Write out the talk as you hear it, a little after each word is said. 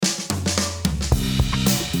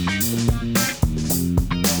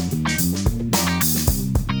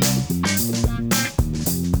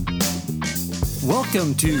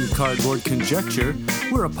Welcome to Cardboard Conjecture.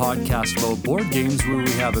 We're a podcast about board games where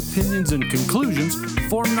we have opinions and conclusions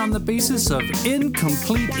formed on the basis of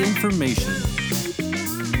incomplete information.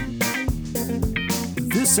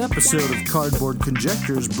 This episode of Cardboard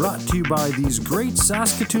Conjecture is brought to you by these great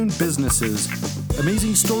Saskatoon businesses: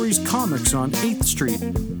 Amazing Stories Comics on 8th Street,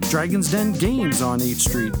 Dragon's Den Games on 8th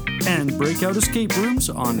Street, and Breakout Escape Rooms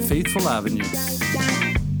on Faithful Avenue.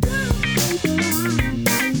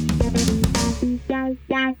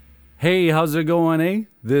 Hey, how's it going, eh?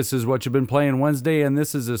 This is What You've Been Playing Wednesday, and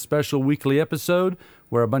this is a special weekly episode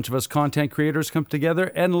where a bunch of us content creators come together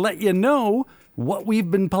and let you know what we've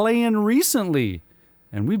been playing recently.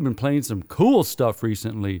 And we've been playing some cool stuff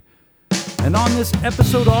recently. And on this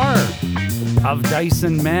episode are of Dice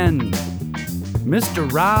and Men,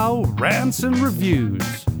 Mr. Rao Rants and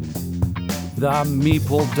Reviews, The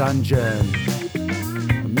Meeple Dungeon,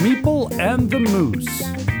 Meeple and the Moose,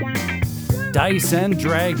 Dice and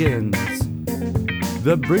Dragons,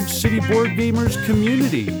 the Bridge City Board Gamers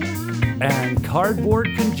Community, and Cardboard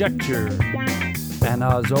Conjecture. And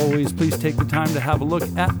as always, please take the time to have a look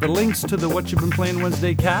at the links to the What You've Been Playing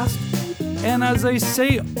Wednesday cast. And as I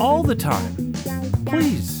say all the time,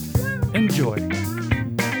 please enjoy.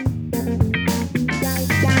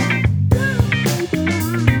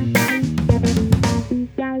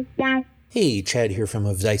 Hey, Chad here from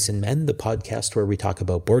Of Dice and Men, the podcast where we talk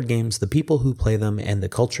about board games, the people who play them, and the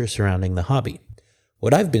culture surrounding the hobby.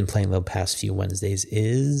 What I've been playing the past few Wednesdays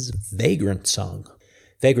is Vagrant Song.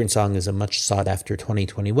 Vagrant Song is a much sought-after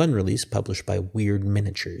 2021 release published by Wyrd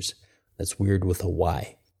Miniatures. That's weird with a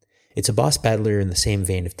Y. It's a boss battler in the same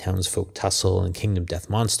vein of Townsfolk Tussle and Kingdom Death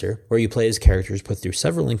Monster, where you play as characters put through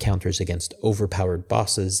several encounters against overpowered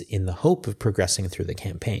bosses in the hope of progressing through the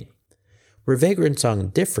campaign. Where Vagrant Song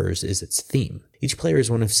differs is its theme. Each player is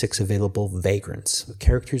one of 6 available vagrants,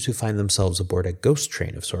 characters who find themselves aboard a ghost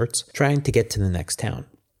train of sorts, trying to get to the next town.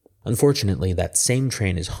 Unfortunately, that same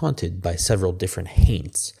train is haunted by several different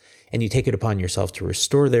haints, and you take it upon yourself to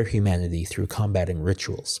restore their humanity through combating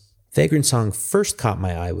rituals. Vagrant Song first caught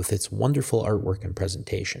my eye with its wonderful artwork and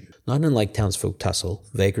presentation. Not unlike Townsfolk Tussle,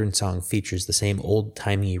 Vagrant Song features the same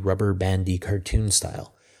old-timey rubber bandy cartoon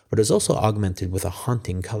style, but is also augmented with a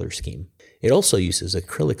haunting color scheme. It also uses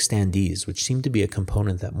acrylic standees, which seem to be a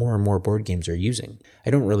component that more and more board games are using. I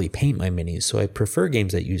don't really paint my minis, so I prefer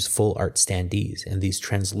games that use full art standees, and these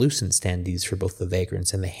translucent standees for both the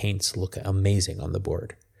vagrants and the haints look amazing on the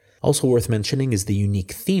board. Also worth mentioning is the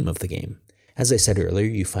unique theme of the game. As I said earlier,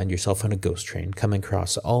 you find yourself on a ghost train, coming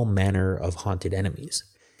across all manner of haunted enemies.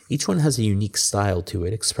 Each one has a unique style to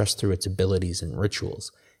it, expressed through its abilities and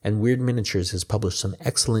rituals, and Wyrd Miniatures has published some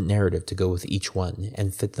excellent narrative to go with each one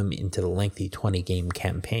and fit them into the lengthy 20-game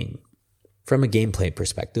campaign. From a gameplay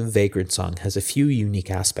perspective, Vagrant Song has a few unique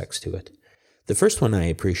aspects to it. The first one I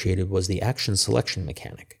appreciated was the action selection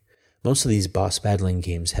mechanic. Most of these boss battling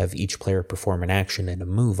games have each player perform an action and a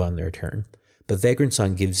move on their turn, but Vagrant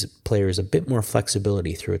Song gives players a bit more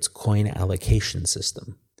flexibility through its coin allocation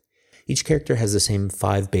system. Each character has the same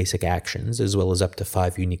 5 basic actions, as well as up to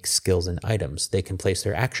 5 unique skills and items they can place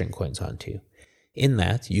their action coins onto. In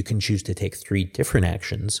that, you can choose to take 3 different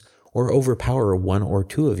actions, or overpower 1 or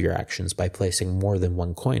 2 of your actions by placing more than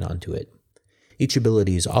 1 coin onto it. Each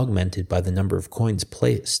ability is augmented by the number of coins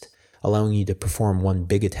placed, allowing you to perform one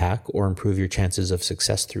big attack or improve your chances of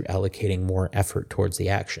success through allocating more effort towards the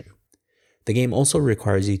action. The game also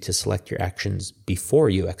requires you to select your actions before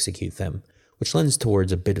you execute them, which lends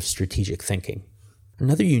towards a bit of strategic thinking.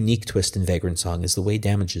 Another unique twist in Vagrant Song is the way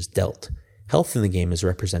damage is dealt. Health in the game is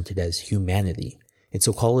represented as humanity. It's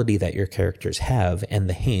a quality that your characters have and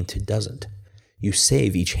the haint doesn't. You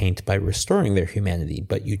save each haint by restoring their humanity,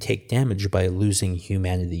 but you take damage by losing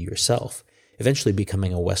humanity yourself, eventually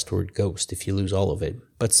becoming a westward ghost if you lose all of it,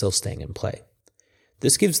 but still staying in play.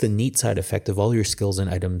 This gives the neat side effect of all your skills and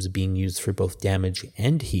items being used for both damage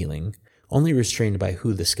and healing, only restrained by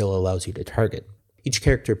who the skill allows you to target. Each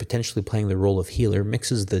character potentially playing the role of healer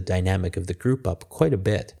mixes the dynamic of the group up quite a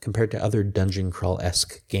bit compared to other dungeon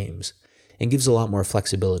crawl-esque games, and gives a lot more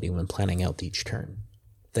flexibility when planning out each turn.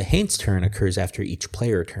 The haint's turn occurs after each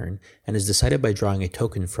player turn, and is decided by drawing a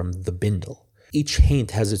token from the bindle. Each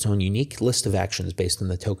haint has its own unique list of actions based on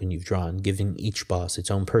the token you've drawn, giving each boss its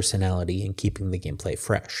own personality and keeping the gameplay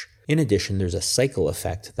fresh. In addition, there's a cycle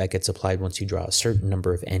effect that gets applied once you draw a certain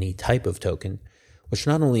number of any type of token, which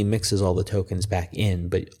not only mixes all the tokens back in,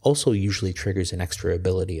 but also usually triggers an extra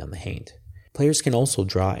ability on the haint. Players can also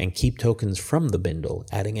draw and keep tokens from the bindle,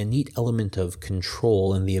 adding a neat element of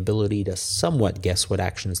control and the ability to somewhat guess what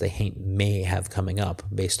actions the haint may have coming up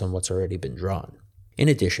based on what's already been drawn. In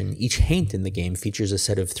addition, each haint in the game features a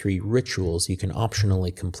set of 3 rituals you can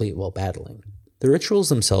optionally complete while battling. The rituals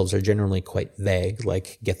themselves are generally quite vague,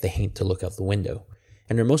 like get the haint to look out the window,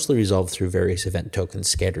 and are mostly resolved through various event tokens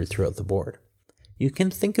scattered throughout the board. You can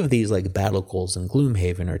think of these like battle goals in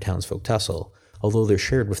Gloomhaven or Townsfolk Tussle, although they're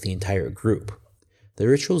shared with the entire group. The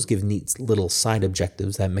rituals give neat little side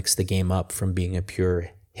objectives that mix the game up from being a pure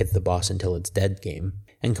hit the boss until it's dead game,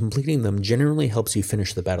 and completing them generally helps you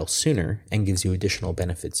finish the battle sooner and gives you additional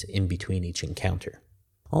benefits in between each encounter.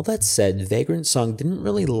 All that said, Vagrant Song didn't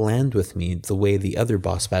really land with me the way the other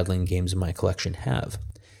boss battling games in my collection have.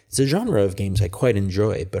 It's a genre of games I quite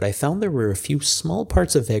enjoy, but I found there were a few small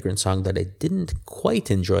parts of Vagrant Song that I didn't quite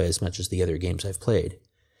enjoy as much as the other games I've played.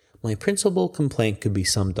 My principal complaint could be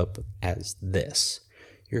summed up as this: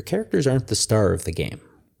 your characters aren't the star of the game.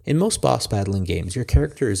 In most boss battling games, your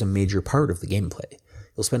character is a major part of the gameplay.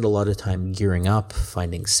 You'll spend a lot of time gearing up,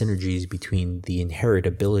 finding synergies between the inherent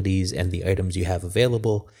abilities and the items you have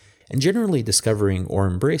available, and generally discovering or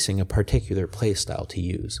embracing a particular playstyle to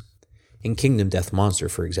use. In Kingdom Death Monster,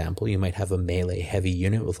 for example, you might have a melee-heavy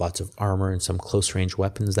unit with lots of armor and some close-range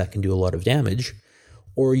weapons that can do a lot of damage,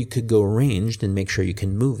 or you could go ranged and make sure you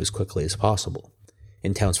can move as quickly as possible.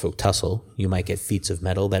 In Townsfolk Tussle, you might get feats of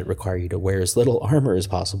metal that require you to wear as little armor as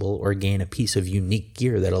possible, or gain a piece of unique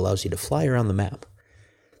gear that allows you to fly around the map.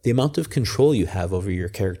 The amount of control you have over your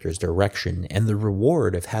character's direction and the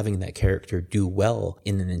reward of having that character do well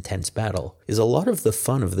in an intense battle is a lot of the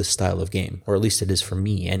fun of this style of game, or at least it is for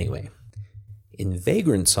me anyway. In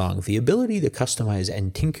Vagrant Song, the ability to customize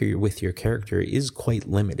and tinker with your character is quite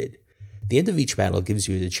limited. The end of each battle gives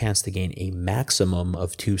you the chance to gain a maximum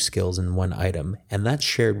of 2 skills in one item, and that's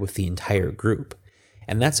shared with the entire group.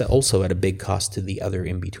 And that's also at a big cost to the other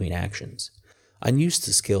in-between actions. Unused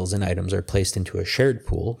skills and items are placed into a shared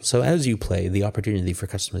pool, so as you play, the opportunity for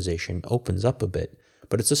customization opens up a bit,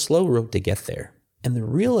 but it's a slow road to get there. And the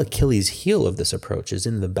real Achilles heel of this approach is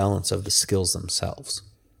in the balance of the skills themselves.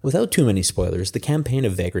 Without too many spoilers, the campaign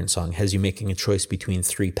of Vagrant Song has you making a choice between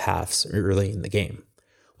 3 paths early in the game.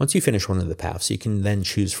 Once you finish one of the paths, you can then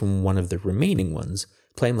choose from one of the remaining ones,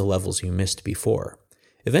 playing the levels you missed before.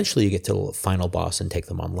 Eventually you get to the final boss and take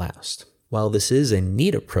them on last. While this is a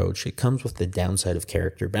neat approach, it comes with the downside of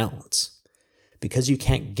character balance. Because you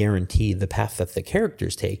can't guarantee the path that the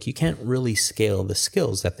characters take, you can't really scale the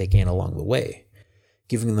skills that they gain along the way.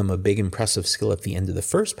 Giving them a big impressive skill at the end of the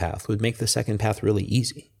first path would make the second path really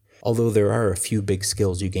easy. Although there are a few big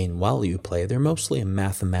skills you gain while you play, they're mostly a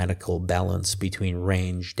mathematical balance between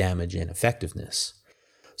range, damage, and effectiveness.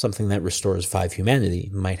 Something that restores 5 humanity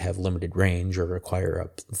might have limited range or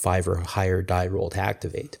require a 5 or higher die roll to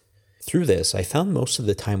activate. Through this, I found most of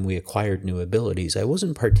the time we acquired new abilities, I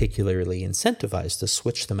wasn't particularly incentivized to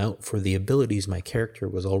switch them out for the abilities my character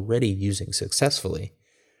was already using successfully,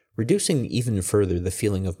 reducing even further the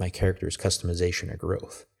feeling of my character's customization or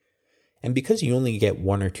growth. And because you only get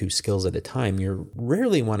 1 or 2 skills at a time, you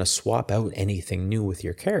rarely want to swap out anything new with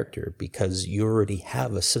your character because you already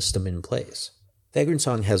have a system in place. Vagrant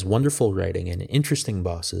Song has wonderful writing and interesting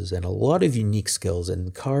bosses and a lot of unique skills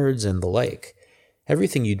and cards and the like.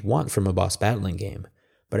 Everything you'd want from a boss battling game,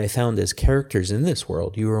 but I found as characters in this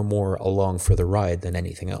world, you are more along for the ride than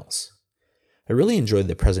anything else. I really enjoyed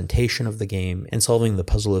the presentation of the game and solving the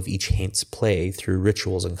puzzle of each haint's play through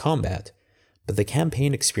rituals and combat, but the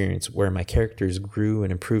campaign experience where my characters grew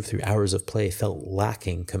and improved through hours of play felt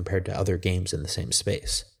lacking compared to other games in the same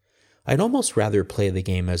space. I'd almost rather play the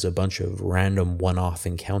game as a bunch of random one-off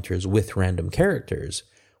encounters with random characters,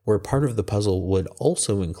 where part of the puzzle would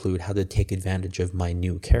also include how to take advantage of my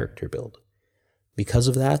new character build. Because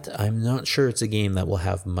of that, I'm not sure it's a game that will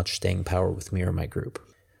have much staying power with me or my group.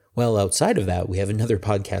 Well, outside of that, we have another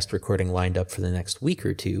podcast recording lined up for the next week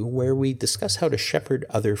or two where we discuss how to shepherd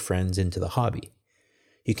other friends into the hobby.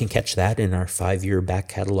 You can catch that in our 5-year back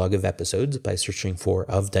catalog of episodes by searching for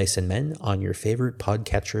Of Dice and Men on your favorite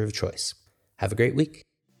podcatcher of choice. Have a great week.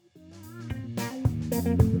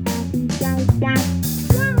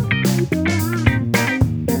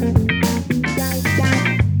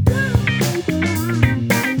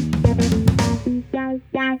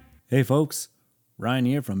 Hey folks, Ryan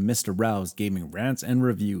here from Mr. Rouse Gaming Rants and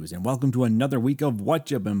Reviews, and welcome to another week of What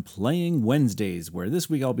You've Been Playing Wednesdays, where this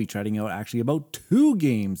week I'll be chatting out actually about 2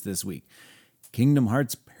 games this week. Kingdom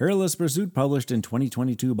Hearts Perilous Pursuit, published in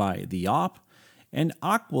 2022 by The Op, and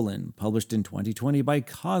Aqualin, published in 2020 by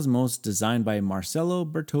Cosmos, designed by Marcelo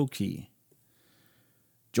Bertocchi.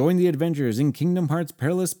 Join the adventures in Kingdom Hearts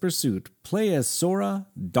Perilous Pursuit. Play as Sora,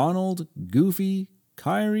 Donald, Goofy,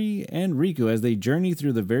 Kairi, and Riku as they journey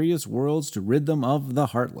through the various worlds to rid them of the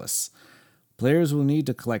Heartless. Players will need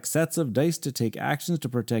to collect sets of dice to take actions to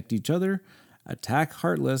protect each other, attack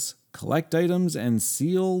Heartless, collect items, and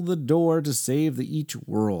seal the door to save each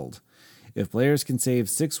world. If players can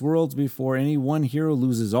save 6 worlds before any one hero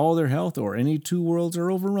loses all their health or any 2 worlds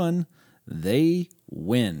are overrun, they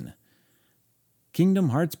win. Kingdom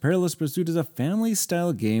Hearts Perilous Pursuit is a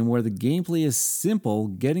family-style game where the gameplay is simple,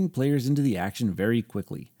 getting players into the action very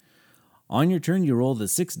quickly. On your turn, you roll the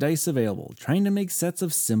 6 dice available, trying to make sets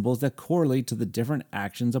of symbols that correlate to the different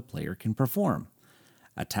actions a player can perform.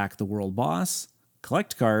 Attack the world boss,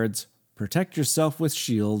 collect cards, protect yourself with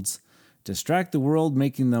shields, distract the world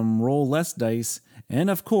making them roll less dice, and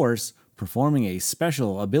of course, performing a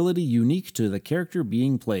special ability unique to the character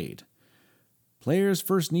being played. Players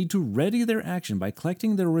first need to ready their action by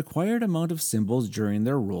collecting the required amount of symbols during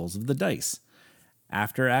their rolls of the dice.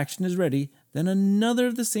 After action is ready, then another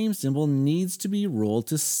of the same symbol needs to be rolled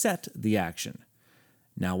to set the action.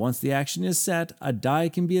 Now once the action is set, a die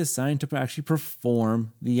can be assigned to actually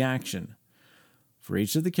perform the action. For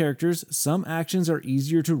each of the characters, some actions are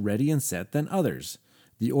easier to ready and set than others.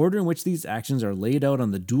 The order in which these actions are laid out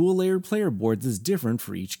on the dual-layered player boards is different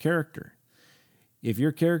for each character. If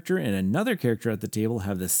your character and another character at the table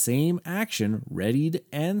have the same action readied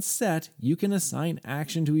and set, you can assign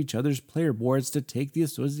action to each other's player boards to take the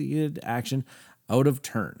associated action out of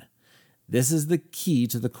turn. This is the key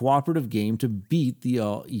to the cooperative game to beat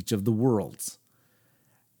each of the worlds.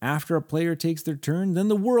 After a player takes their turn, then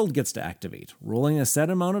the world gets to activate, rolling a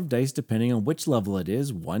set amount of dice depending on which level it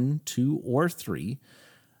is, 1, 2, or 3.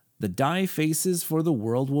 The die faces for the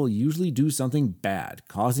world will usually do something bad,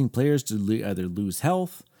 causing players to either lose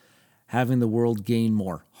health, having the world gain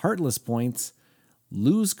more Heartless points,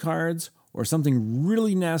 lose cards, or something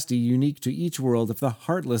really nasty unique to each world if the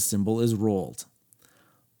Heartless symbol is rolled.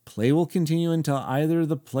 Play will continue until either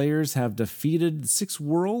the players have defeated 6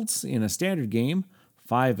 worlds in a standard game,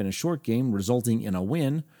 5 in a short game, resulting in a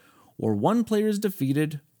win, or 1 player is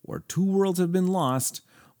defeated, or 2 worlds have been lost,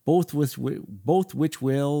 both which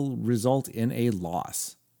will result in a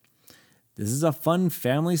loss. This is a fun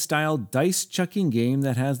family-style dice-chucking game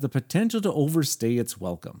that has the potential to overstay its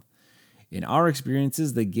welcome. In our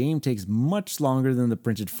experiences, the game takes much longer than the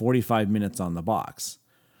printed 45 minutes on the box.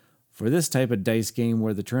 For this type of dice game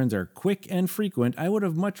where the turns are quick and frequent, I would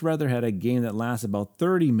have much rather had a game that lasts about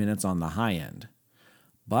 30 minutes on the high end.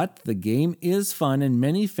 But the game is fun and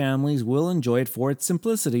many families will enjoy it for its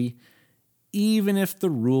simplicity, even if the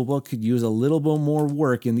rulebook could use a little bit more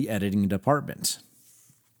work in the editing department.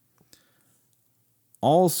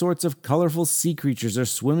 All sorts of colorful sea creatures are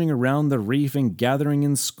swimming around the reef and gathering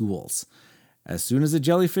in schools. As soon as a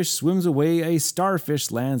jellyfish swims away, a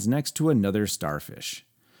starfish lands next to another starfish.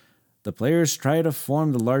 The players try to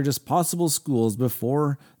form the largest possible schools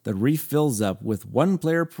before the reef fills up, with one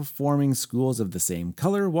player performing schools of the same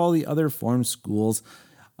color while the other forms schools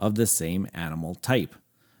of the same animal type.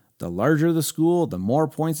 The larger the school, the more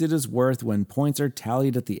points it is worth. When points are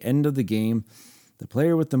tallied at the end of the game, the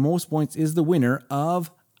player with the most points is the winner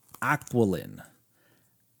of Aqualin.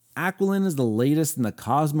 Aqualin is the latest in the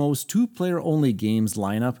Cosmos 2-player-only games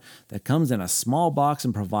lineup that comes in a small box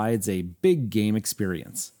and provides a big game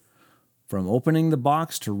experience. From opening the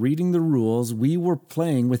box to reading the rules, we were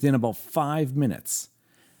playing within about 5 minutes.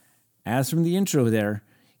 As from the intro there,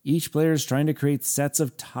 each player is trying to create sets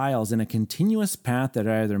of tiles in a continuous path that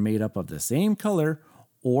are either made up of the same color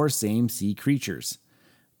or same sea creatures.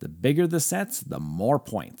 The bigger the sets, the more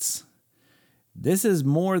points. This is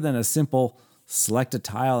more than a simple select a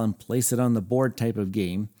tile and place it on the board type of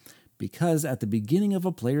game, because at the beginning of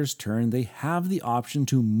a player's turn, they have the option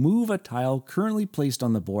to move a tile currently placed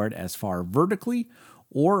on the board as far vertically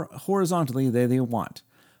or horizontally as they want,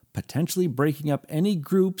 potentially breaking up any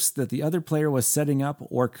groups that the other player was setting up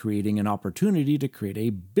or creating an opportunity to create a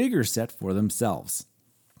bigger set for themselves.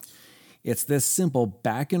 It's this simple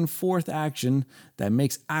back and forth action that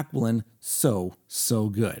makes Aqualin so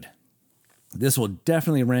good. This will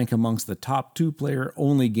definitely rank amongst the top 2-player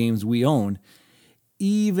only games we own.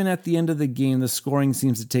 Even at the end of the game, the scoring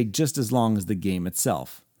seems to take just as long as the game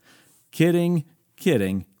itself. Kidding,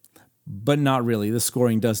 but not really. The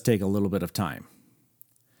scoring does take a little bit of time.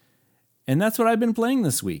 And that's what I've been playing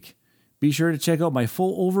this week. Be sure to check out my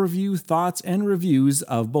full overview, thoughts, and reviews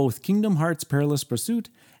of both Kingdom Hearts Perilous Pursuit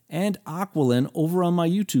and Aqualin over on my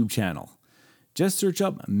YouTube channel. Just search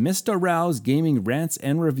up Mr. Rao's Gaming Rants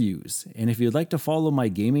and Reviews. And if you'd like to follow my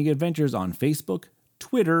gaming adventures on Facebook,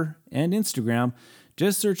 Twitter, and Instagram,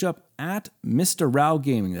 just search up at Mr. Rao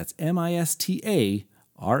Gaming. That's MistaRau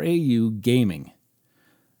Gaming.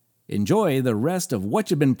 Enjoy the rest of What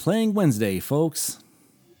You've Been Playing Wednesday, folks.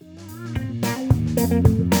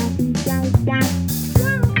 Hello,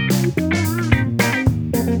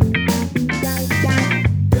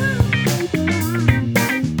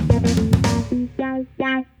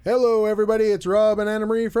 everybody. It's Rob and Anna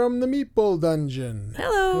Marie from the Meeple Dungeon.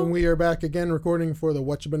 Hello. And we are back again recording for the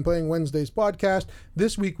What You've Been Playing Wednesdays podcast.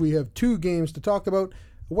 This week we have 2 games to talk about.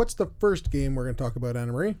 What's the first game we're going to talk about,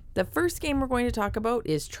 Anna Marie? The first game we're going to talk about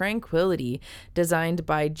is Tranquility, designed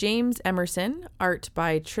by James Emerson, art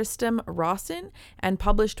by Tristram Rawson, and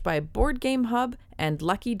published by Board Game Hub and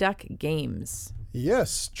Lucky Duck Games.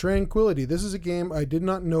 Yes, Tranquility. This is a game I did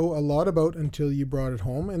not know a lot about until you brought it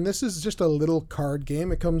home. And this is just a little card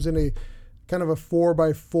game. It comes in a kind of a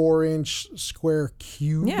 4x4-inch square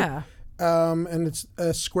cube. Yeah. And it's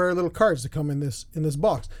square little cards that come in this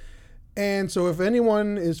box. And so if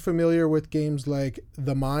anyone is familiar with games like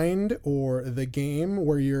The Mind or The Game,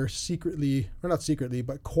 where you're secretly, or not secretly,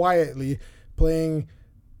 but quietly playing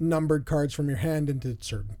numbered cards from your hand into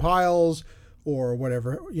certain piles or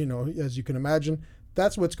whatever, you know, as you can imagine,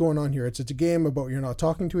 that's what's going on here. It's a game about you're not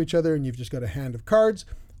talking to each other and you've just got a hand of cards,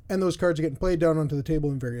 and those cards are getting played down onto the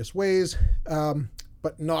table in various ways,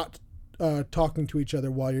 but not talking to each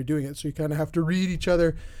other while you're doing it. So you kind of have to read each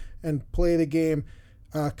other and play the game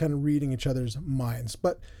kind of reading each other's minds.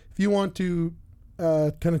 But if you want to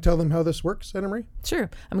kind of tell them how this works, Anna Marie? Sure.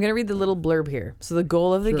 I'm going to read the little blurb here. So the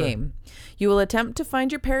goal of the game. You will attempt to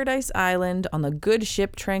find your paradise island on the good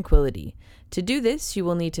ship Tranquility. To do this, you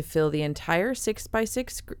will need to fill the entire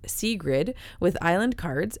 6x6 sea grid with island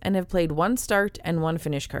cards and have played 1 start and 1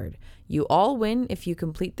 finish card. You all win if you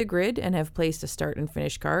complete the grid and have placed a start and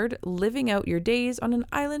finish card, living out your days on an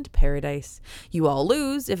island paradise. You all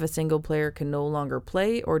lose if a single player can no longer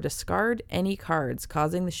play or discard any cards,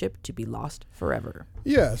 causing the ship to be lost forever.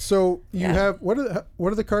 Yeah, so you have, what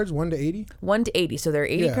are the cards, 1 to 80? 1 to 80, so there are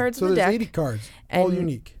 80 cards so in the there's deck. 80 cards, all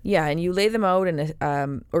unique. Yeah, and you lay them out in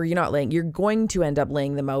a, or you're not laying, you're going to end up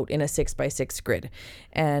laying them out in a 6x6 grid.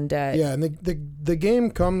 And and the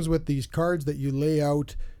game comes with these cards that you lay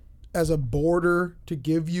out as a border to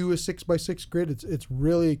give you a 6x6 grid. It's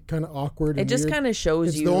really kind of awkward. It just kind of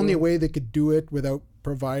shows you. It's the only way they could do it without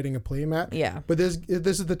providing a playmat. Yeah. But this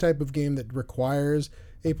is the type of game that requires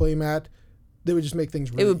a playmat. They would just make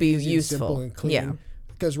things really it would be easy, useful, simple, and clean. Yeah.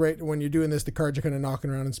 Because when you're doing this, the cards are kind of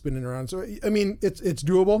knocking around and spinning around. So I mean, it's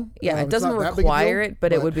doable. Yeah, it doesn't require require it,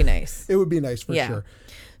 but it would be nice. It would be nice for sure.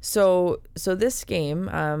 So this game,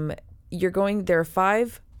 there are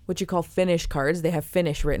 5 what you call finish cards. They have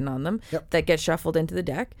finish written on them that get shuffled into the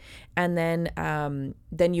deck, and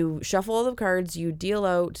then you shuffle all the cards. You deal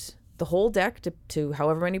out the whole deck to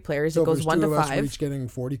however many players. So it goes 1 to 5. We're each getting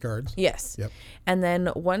 40 cards. Yes. Yep. And then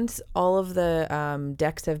once all of the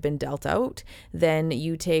decks have been dealt out, then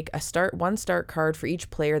you take one start card for each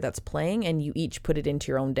player that's playing, and you each put it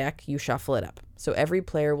into your own deck. You shuffle it up. So every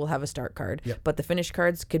player will have a start card, but the finish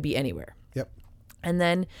cards could be anywhere. Yep. And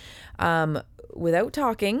then without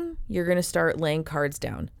talking, you're going to start laying cards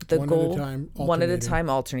down. The one goal, at a time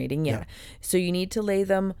alternating. Yeah. So you need to lay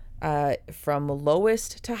them from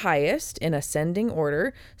lowest to highest in ascending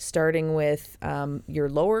order, starting with your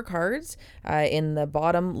lower cards in the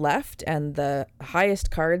bottom left and the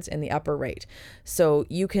highest cards in the upper right. So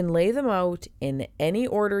you can lay them out in any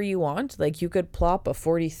order you want. Like you could plop a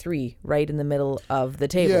 43 right in the middle of the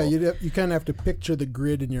table. Yeah, you kind of have to picture the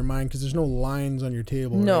grid in your mind because there's no lines on your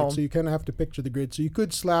table. No. Right? So you kind of have to picture the grid. So you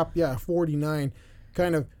could slap 49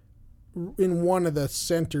 kind of in one of the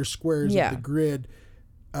center squares of the grid.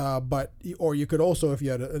 Or you could also, if you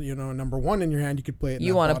had a number 1 in your hand, you could play it.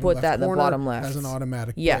 You want to put that in the bottom left as an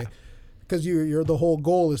automatic play. Because you're the whole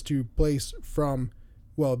goal is to place from,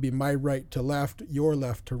 it'd be my right to left, your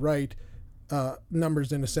left to right,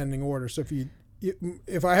 numbers in ascending order. So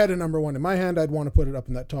if I had a number 1 in my hand, I'd want to put it up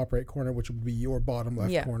in that top right corner, which would be your bottom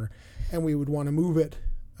left corner, and we would want to move it,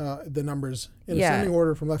 the numbers in ascending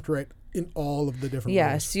order from left to right in all of the different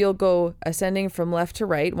ways. So you'll go ascending from left to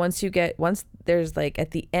right. Once there's like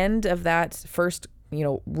at the end of that first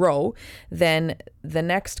row, then the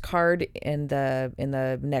next card in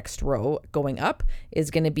the next row going up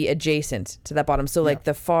is going to be adjacent to that bottom. So like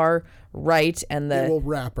the far right and it will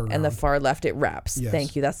wrap around. And the far left, it wraps. Yes.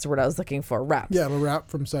 Thank you. That's the word I was looking for. Wrap. Yeah, it'll wrap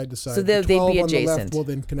from side to side. So they'd be on adjacent. The left will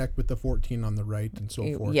then connect with the 14 on the right and so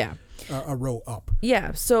forth. Yeah. A row up.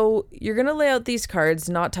 Yeah. So you're going to lay out these cards,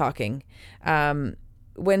 not talking.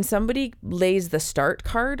 When somebody lays the start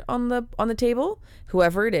card on the table,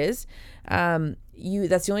 whoever it is,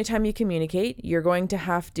 that's the only time you communicate. You're going to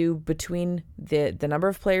have to, between the number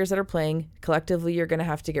of players that are playing, collectively you're going to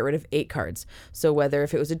have to get rid of 8 cards. So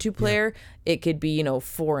if it was a 2-player, it could be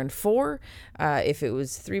 4 and 4. If it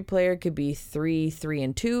was 3-player, it could be 3, 3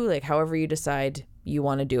 and 2. Like however you decide you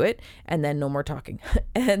want to do it, and then no more talking.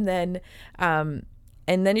 And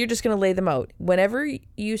then you're just going to lay them out. Whenever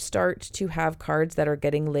you start to have cards that are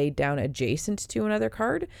getting laid down adjacent to another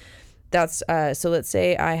card, that's so let's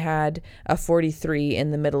say I had a 43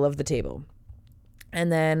 in the middle of the table,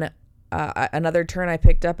 and then another turn I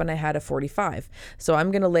picked up and I had a 45. So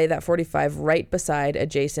I'm going to lay that 45 right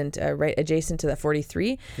adjacent to that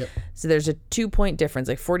 43. Yep. So there's a 2-point difference,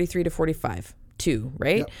 like 43 to 45, 2,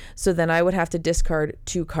 right? Yep. So then I would have to discard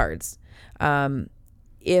 2 cards.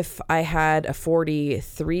 If I had a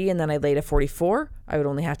 43 and then I laid a 44, I would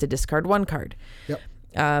only have to discard 1 card.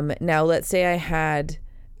 Yep. Now let's say I had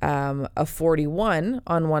a 41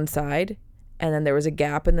 on one side, and then there was a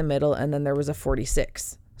gap in the middle, and then there was a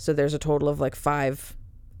 46. So there's a total of like 5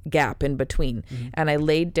 gap in between. Mm-hmm. And I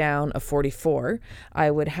laid down a 44. I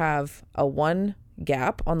would have a 1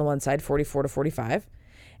 gap on the one side, 44 to 45.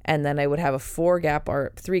 And then I would have a 4 gap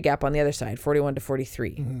or 3 gap on the other side, 41 to 43.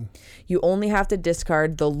 Mm-hmm. You only have to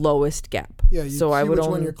discard the lowest gap. Yeah, you so see I would which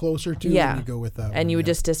only, one you're closer to, yeah, and you go with that one. and you would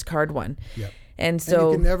yeah. just discard 1. Yeah. And And so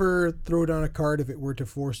you can never throw down a card if it were to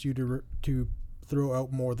force you to throw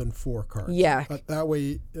out more than 4 cards. Yeah. That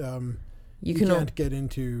way, you can't get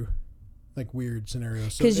into like weird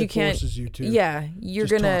scenarios. So because it you can't. forces you to you're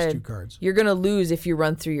just gonna toss 2 cards. you're gonna lose if you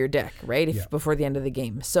run through your deck, right? If Yeah. before the end of the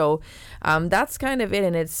game. So that's kind of it,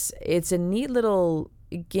 and it's a neat little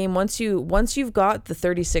game. Once you've got the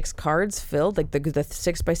 36 cards filled, like the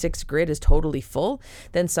 6x6 grid is totally full,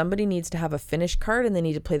 then somebody needs to have a finish card and they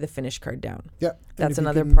need to play the finish card down. Yeah. And That's if you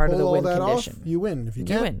another can part of pull the all win that condition. Off, you win. If you You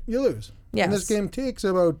can't, win. you lose. Yes. And this game takes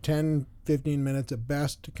about 10, 15 minutes at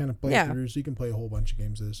best to kind of play Yeah. through, so you can play a whole bunch of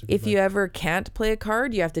games of this. If you'd you like. ever can't play a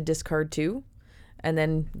card, you have to discard 2. And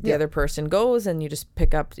then the Yeah. other person goes, and you just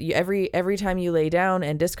pick up every time you lay down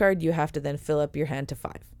and discard, you have to then fill up your hand to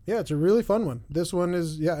 5. Yeah, it's a really fun one. This one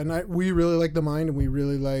is, and we really like the Mind, and we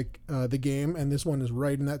really like the game, and this one is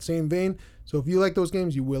right in that same vein. So if you like those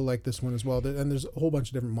games, you will like this one as well. And there's a whole bunch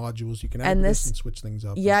of different modules you can add And to this this- and switch things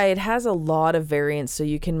up. Yeah, it has a lot of variants, so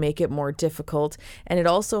you can make it more difficult. And it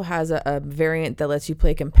also has a variant that lets you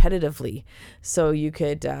play competitively. So you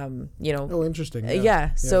could, Oh, interesting.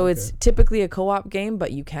 so okay. it's typically a co-op game,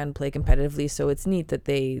 but you can play competitively. So it's neat that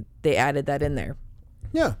they added that in there.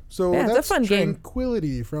 Yeah, so Yeah, it's a that's fun game.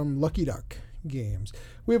 Tranquility from Lucky Duck Games.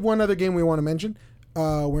 We have one other game we want to mention.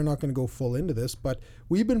 We're not going to go full into this, but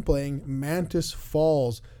we've been playing Mantis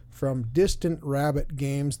Falls from Distant Rabbit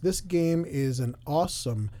Games. This game is an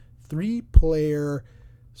awesome 3-player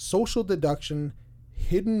social deduction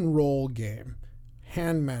hidden role game,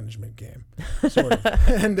 hand management game, sort of.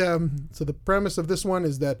 And so the premise of this one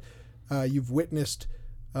is that you've witnessed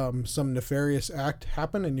some nefarious act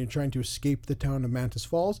happen, and you're trying to escape the town of Mantis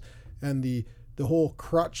Falls. And the whole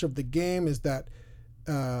crutch of the game is that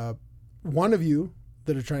one of you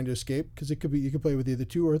that are trying to escape, because you could play with either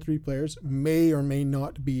 2 or 3 players, may or may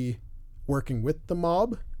not be working with the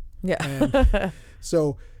mob. Yeah. And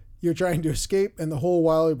so you're trying to escape, and the whole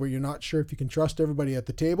while where you're not sure if you can trust everybody at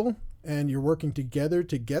the table, and you're working together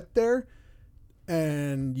to get there,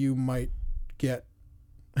 and you might get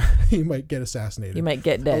assassinated. You might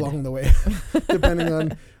get dead. Along the way, depending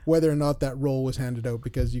on whether or not that role was handed out,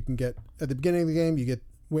 because you can get, at the beginning of the game, you get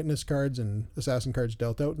witness cards and assassin cards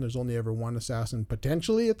dealt out, and there's only ever one assassin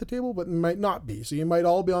potentially at the table, but it might not be. So you might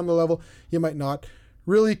all be on the level, you might not.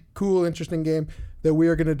 Really cool, interesting game that we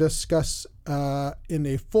are going to discuss in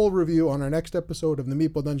a full review on our next episode of the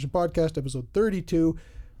Meeple Dungeon Podcast, episode 32,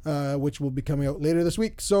 which will be coming out later this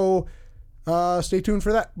week. So stay tuned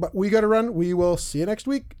for that. But we got to run. We will see you next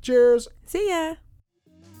week. Cheers. See ya.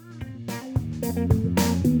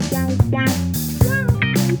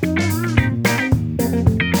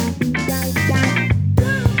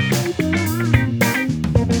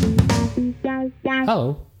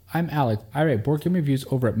 Hello, I'm Alec. I write board game reviews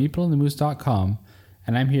over at meepleandthemoose.com,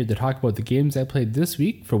 and I'm here to talk about the games I played this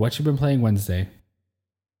week for What You've Been Playing Wednesday.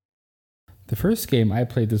 The first game I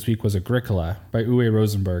played this week was Agricola by Uwe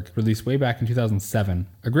Rosenberg, released way back in 2007.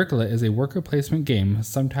 Agricola is a worker placement game,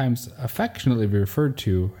 sometimes affectionately referred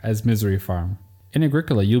to as Misery Farm. In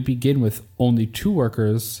Agricola, you'll begin with only 2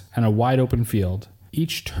 workers and a wide open field.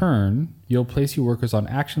 Each turn, you'll place your workers on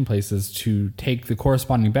action places to take the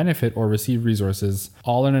corresponding benefit or receive resources,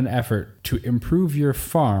 all in an effort to improve your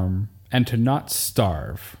farm and to not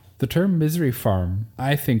starve. The term Misery Farm,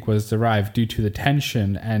 I think, was derived due to the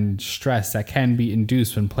tension and stress that can be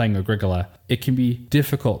induced when playing Agricola. It can be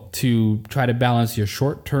difficult to try to balance your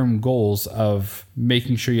short-term goals of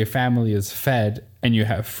making sure your family is fed and you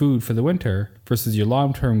have food for the winter versus your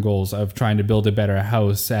long-term goals of trying to build a better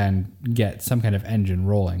house and get some kind of engine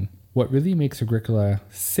rolling. What really makes Agricola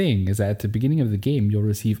sing is that at the beginning of the game, you'll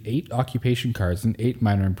receive 8 occupation cards and 8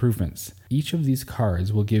 minor improvements. Each of these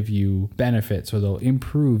cards will give you benefits, or they'll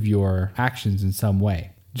improve your actions in some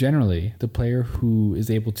way. Generally, the player who is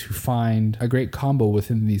able to find a great combo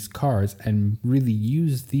within these cards and really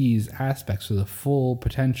use these aspects to the full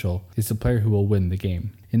potential is the player who will win the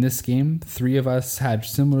game. In this game, 3 of us had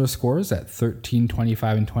similar scores at 13,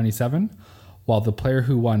 25, and 27, while the player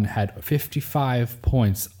who won had 55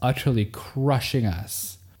 points, utterly crushing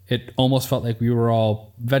us. It almost felt like we were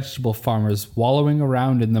all vegetable farmers wallowing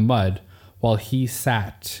around in the mud while he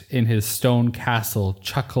sat in his stone castle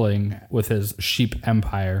chuckling with his sheep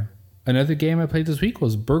empire. Another game I played this week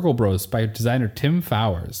was Burgle Bros by designer Tim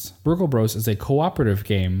Fowers. Burgle Bros is a cooperative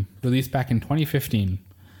game released back in 2015.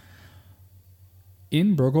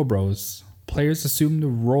 In Burgle Bros, players assume the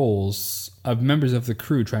roles of members of the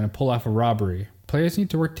crew trying to pull off a robbery. Players need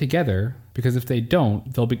to work together because if they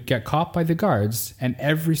don't, they'll get caught by the guards, and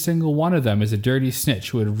every single one of them is a dirty snitch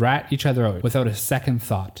who would rat each other out without a second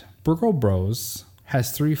thought. Burgle Bros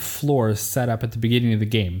has 3 floors set up at the beginning of the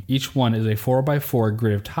game. Each one is a 4x4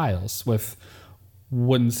 grid of tiles with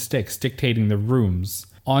wooden sticks dictating the rooms.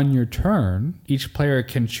 On your turn, each player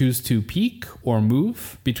can choose to peek or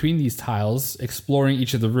move between these tiles, exploring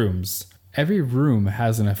each of the rooms. Every room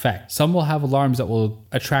has an effect. Some will have alarms that will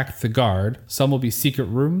attract the guard. Some will be secret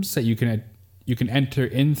rooms that you can enter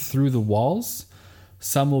in through the walls.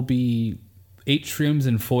 Some will be atriums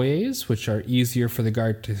and foyers, which are easier for the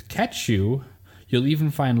guard to catch you. You'll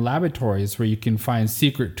even find laboratories where you can find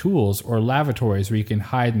secret tools, or lavatories where you can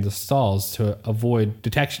hide in the stalls to avoid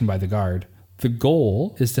detection by the guard. The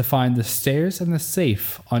goal is to find the stairs and the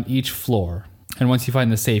safe on each floor. And once you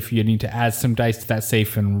find the safe, you need to add some dice to that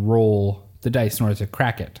safe and roll the dice in order to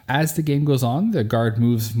crack it. As the game goes on, the guard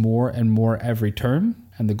moves more and more every turn.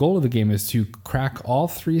 And the goal of the game is to crack all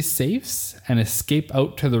 3 safes and escape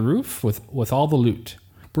out to the roof with all the loot.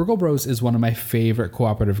 Burgle Bros is one of my favorite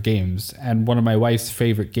cooperative games and one of my wife's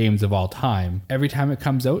favorite games of all time. Every time it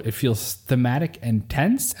comes out, it feels thematic and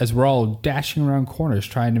tense as we're all dashing around corners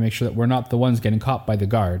trying to make sure that we're not the ones getting caught by the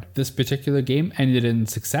guard. This particular game ended in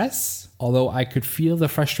success, although I could feel the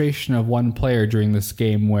frustration of one player during this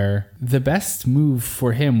game where the best move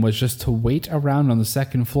for him was just to wait around on the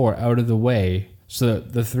second floor out of the way so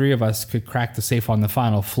that the 3 of us could crack the safe on the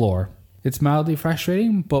final floor. It's mildly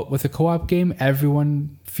frustrating, but with a co-op game,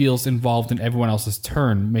 everyone feels involved in everyone else's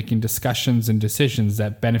turn, making discussions and decisions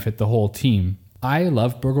that benefit the whole team. I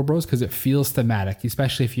love Burgle Bros because it feels thematic,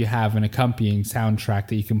 especially if you have an accompanying soundtrack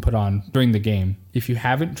that you can put on during the game. If you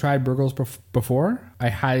haven't tried Burgles before, I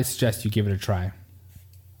highly suggest you give it a try.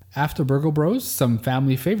 After Burgle Bros, some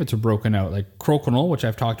family favorites are broken out, like Crokinole, which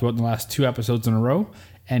I've talked about in the last 2 episodes in a row,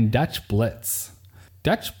 and Dutch Blitz.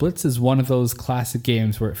 Dutch Blitz is one of those classic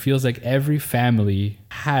games where it feels like every family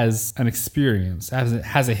has an experience,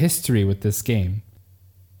 has a history with this game.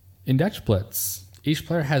 In Dutch Blitz, each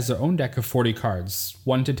player has their own deck of 40 cards,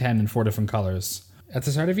 1 to 10 in 4 different colors. At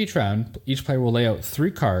the start of each round, each player will lay out 3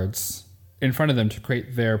 cards in front of them to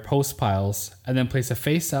create their post piles, and then place a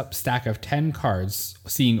face-up stack of 10 cards,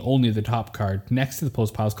 seeing only the top card, next to the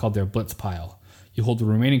post piles called their Blitz pile. You hold the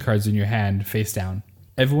remaining cards in your hand face down.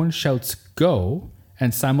 Everyone shouts "Go!"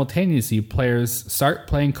 and simultaneously players start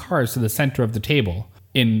playing cards to the center of the table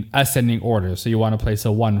in ascending order. So you want to place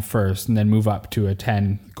a 1 first and then move up to a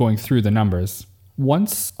 10, going through the numbers.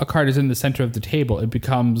 Once a card is in the center of the table, it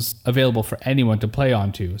becomes available for anyone to play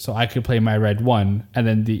onto. So I could play my red 1, and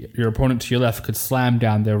then your opponent to your left could slam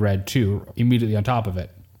down their red 2 immediately on top of it.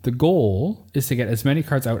 The goal is to get as many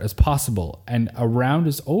cards out as possible, and a round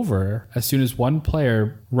is over as soon as one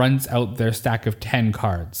player runs out their stack of 10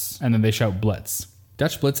 cards, and then they shout "Blitz."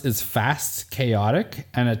 Dutch Blitz is fast, chaotic,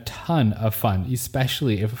 and a ton of fun,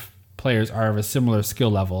 especially if players are of a similar skill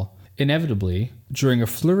level. Inevitably, during a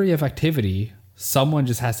flurry of activity, someone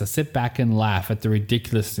just has to sit back and laugh at the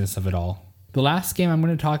ridiculousness of it all. The last game I'm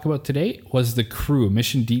going to talk about today was The Crew,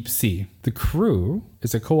 Mission Deep Sea. The Crew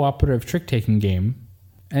is a cooperative trick-taking game,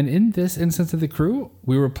 and in this instance of The Crew,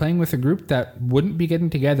 we were playing with a group that wouldn't be getting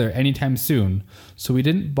together anytime soon, so we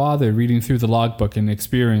didn't bother reading through the logbook and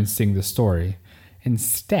experiencing the story.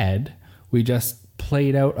 Instead, we just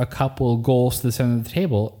played out a couple goals to the center of the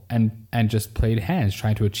table and just played hands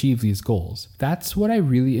trying to achieve these goals. That's what I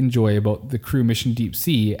really enjoy about The Crew Mission Deep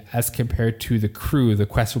Sea as compared to The Crew The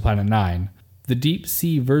Quest for Planet 9. The Deep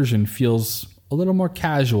Sea version feels a little more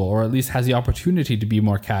casual, or at least has the opportunity to be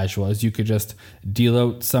more casual, as you could just deal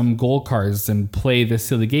out some goal cards and play this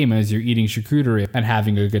silly game as you're eating charcuterie and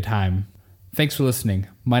having a good time. Thanks for listening.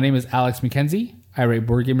 My name is Alex McKenzie. I write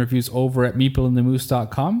board game reviews over at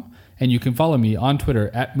meepleandthemoose.com, and you can follow me on Twitter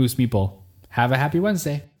at MooseMeeple. Have a happy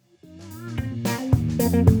Wednesday.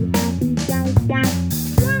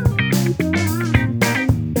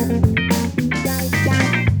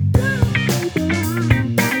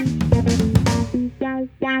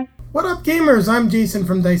 What up, gamers? I'm Jason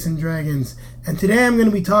from Dice and Dragons, and today I'm going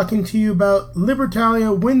to be talking to you about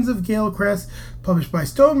Libertalia Winds of Galecrest, published by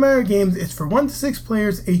Stonemaier Games. It's for 1 to 6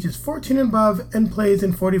 players, ages 14 and above, and plays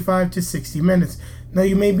in 45 to 60 minutes. Now,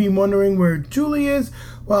 you may be wondering where Julie is.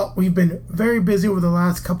 Well, we've been very busy over the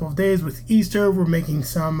last couple of days with Easter. We're making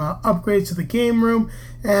some upgrades to the game room,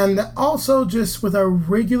 and also just with our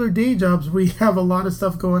regular day jobs, we have a lot of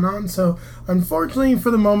stuff going on. So, unfortunately,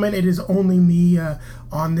 for the moment, it is only me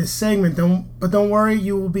on this segment. But don't worry,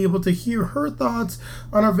 you will be able to hear her thoughts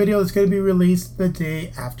on our video that's going to be released the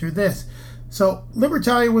day after this. So,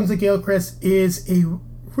 Libertalia Winds of Galecrest is a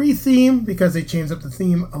re-theme because they changed up the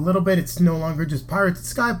theme a little bit. It's no longer just Pirates and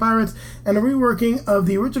Sky Pirates, and a reworking of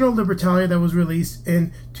the original Libertalia that was released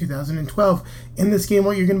in 2012. In this game,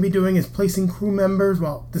 what you're going to be doing is placing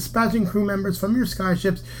dispatching crew members from your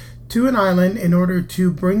skyships to an island in order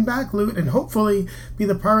to bring back loot and hopefully be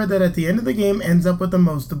the pirate that at the end of the game ends up with the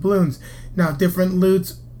most doubloons. Now, different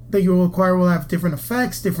loots that you will acquire will have different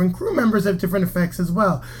effects. Different crew members have different effects as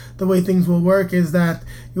well. The way things will work is that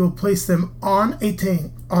you will place them on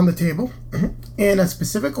the table in a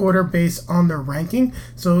specific order based on their ranking.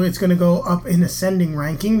 So it's going to go up in ascending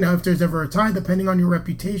ranking. Now, if there's ever a tie, depending on your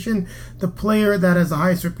reputation, the player that has the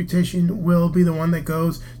highest reputation will be the one that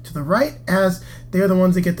goes to the right, as they are the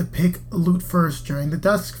ones that get to pick loot first during the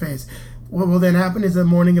dusk phase. What will then happen is the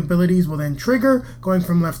morning abilities will then trigger, going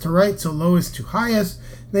from left to right, so lowest to highest.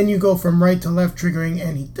 Then you go from right to left, triggering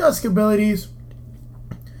any dusk abilities.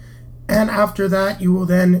 And after that, you will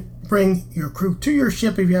then bring your crew to your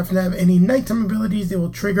ship. If you happen to have any nighttime abilities, they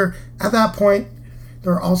will trigger at that point.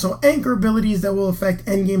 There are also anchor abilities that will affect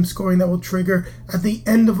endgame scoring that will trigger at the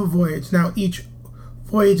end of a voyage. Now, each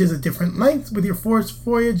voyage is a different length, with your first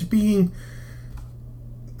voyage being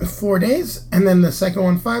 4 days, and then the second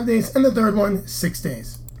one 5 days, and the third one 6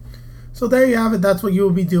 days. So there you have it. That's what you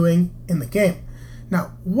will be doing in the game.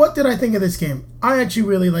 Now, what did I think of this game? I actually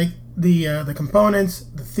really like the components,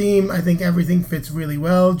 the theme. I think everything fits really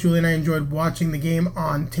well. Julie and I enjoyed watching the game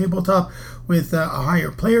on tabletop with a higher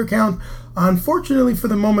player count. Unfortunately, for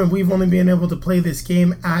the moment, we've only been able to play this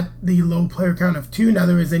game at the low player count of 2. Now,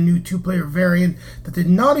 there is a new 2-player variant that did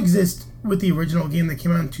not exist with the original game that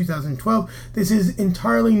came out in 2012. This is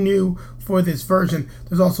entirely new for this version.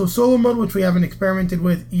 There's also solo mode, which we haven't experimented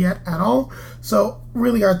with yet at all. So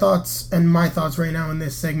really our thoughts and my thoughts right now in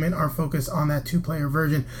this segment are focused on that 2-player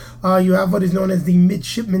version. You have what is known as the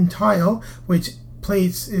midshipman tile, which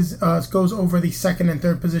goes over the second and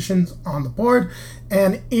third positions on the board,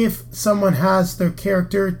 and if someone has their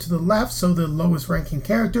character to the left, so the lowest ranking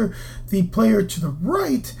character, the player to the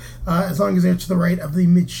right, as long as they're to the right of the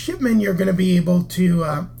midshipman, you're going to be able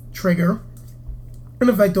to trigger an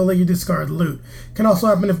effect will let you discard loot. Can also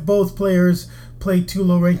happen if both players play 2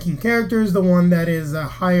 low ranking characters. The one that is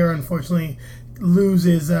higher, unfortunately,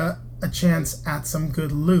 loses a chance at some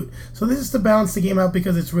good loot. So this is to balance the game out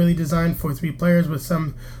because it's really designed for 3 players with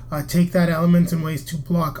some take that elements and ways to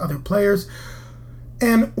block other players.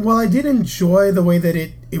 And while I did enjoy the way that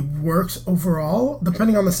it works overall,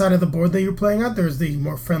 depending on the side of the board that you're playing at, there's the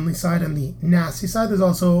more friendly side and the nasty side. There's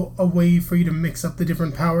also a way for you to mix up the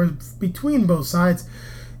different powers between both sides.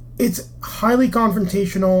 It's highly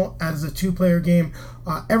confrontational as a 2-player game.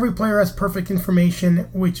 Every player has perfect information,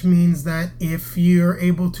 which means that if you're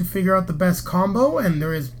able to figure out the best combo, and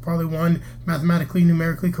there is probably one mathematically,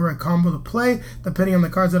 numerically correct combo to play, depending on the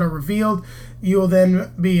cards that are revealed, you'll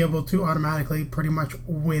then be able to automatically pretty much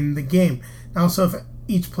win the game. Now, also, if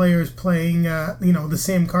each player is playing the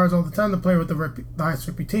same cards all the time, the player with the highest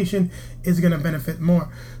reputation is going to benefit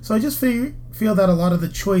more. So I just feel that a lot of the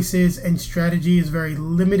choices and strategy is very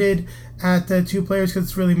limited at 2 players because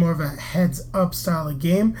it's really more of a heads up style of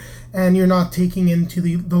game, and you're not taking into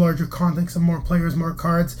the larger context of more players, more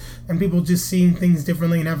cards, and people just seeing things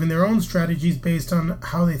differently and having their own strategies based on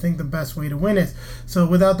how they think the best way to win is. So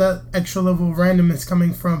without that extra level of randomness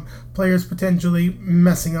coming from players potentially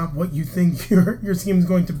messing up what you think your scheme is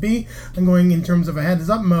going to be and going in terms of a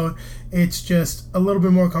heads up mode, it's just a little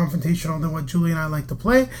bit more confrontational than what Julie and I like to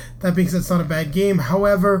play. That being said, it's not a bad game.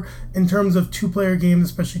 However, in terms of 2-player games,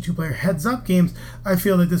 especially 2-player heads-up games, I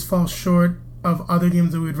feel that this falls short of other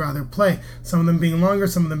games that we'd rather play. Some of them being longer,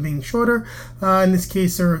 some of them being shorter. In this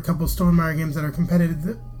case, there are a couple of Stonemaier games that are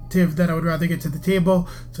competitive that I would rather get to the table,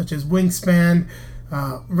 such as Wingspan,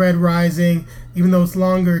 Red Rising, even though it's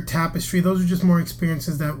longer, Tapestry, those are just more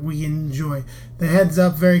experiences that we enjoy. The heads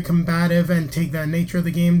up, very combative, and take that nature of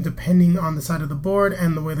the game depending on the side of the board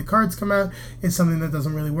and the way the cards come out is something that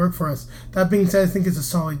doesn't really work for us. That being said, I think it's a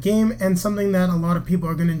solid game and something that a lot of people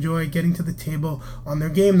are going to enjoy getting to the table on their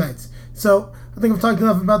game nights. So I think I've talked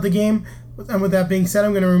enough about the game, and with that being said,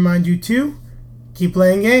 I'm going to remind you to keep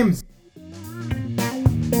playing games.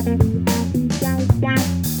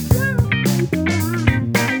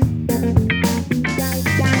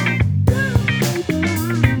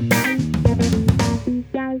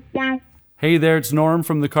 Hey there, it's Norm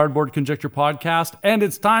from the Cardboard Conjecture podcast, and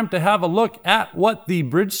it's time to have a look at what the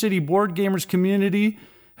Bridge City Board Gamers community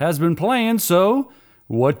has been playing. So,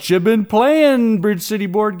 what you been playing, Bridge City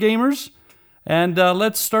Board Gamers? And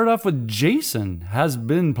let's start off with Jason. Has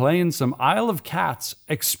been playing some Isle of Cats,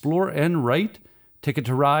 Explore and Write, Ticket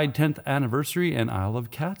to Ride 10th Anniversary, and Isle of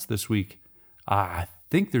Cats this week. I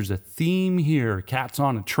think there's a theme here, cats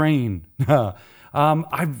on a train.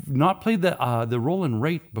 I've not played the Roll and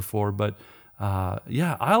Rate before, but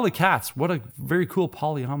yeah, Isle of Cats. What a very cool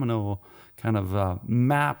polyomino kind of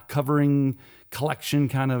map covering collection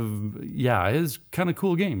kind of, yeah, it is kind of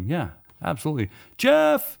cool game. Yeah, absolutely.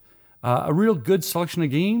 Jeff, a real good selection of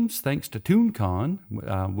games thanks to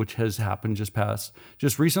ToonCon, which has happened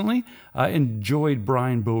just recently. Enjoyed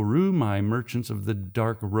Brian Boru, my Merchants of the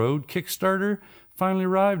Dark Road Kickstarter. Finally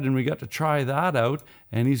arrived and we got to try that out,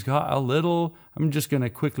 and he's got a little, I'm just going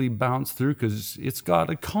to quickly bounce through because it's got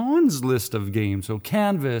a cons list of games. So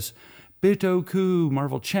Canvas, Bitoku,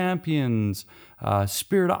 Marvel Champions,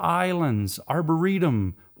 Spirit Islands,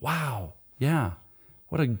 Arboretum. Wow. Yeah.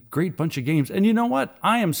 What a great bunch of games. And you know what?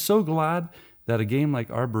 I am so glad that a game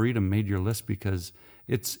like Arboretum made your list, because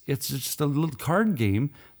it's just a little card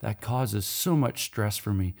game that causes so much stress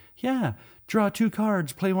for me. Yeah. Draw 2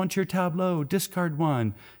 cards, play one to your tableau, discard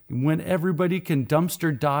 1, when everybody can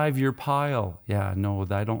dumpster dive your pile. Yeah, no,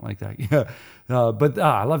 I don't like that. Yeah, but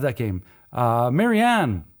I love that game.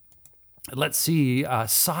 Marianne, let's see,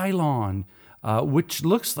 Cylon, which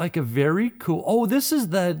looks like a very cool... Oh, this is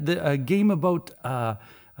the game about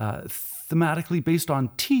thematically based on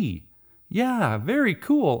tea. Yeah, very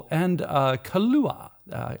cool. And Kahlua,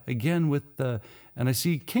 again with the... And I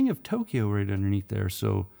see King of Tokyo right underneath there,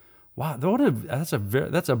 so... Wow, that's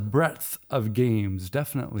a breadth of games,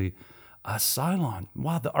 definitely. Cylon,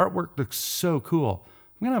 wow, the artwork looks so cool.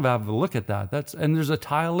 I'm gonna have a look at that. And there's a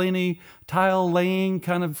tile laying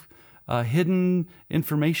kind of hidden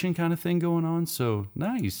information kind of thing going on. So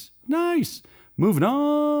nice. Moving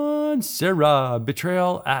on, Sarah,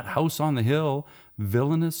 Betrayal at House on the Hill,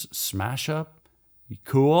 Villainous Smash Up.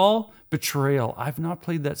 Cool. Betrayal. I've not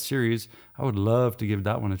played that series. I would love to give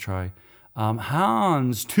that one a try.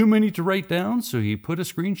 Hans, too many to write down, so he put a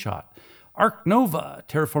screenshot. Ark Nova,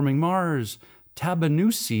 Terraforming Mars.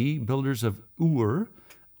 Tabanusi, Builders of Ur.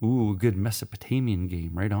 Ooh, good Mesopotamian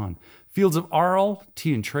game, right on. Fields of Arl,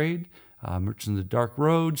 Tea and Trade. Merchants of the Dark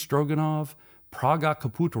Road, Stroganov. Praga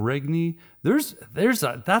Kaput Regni.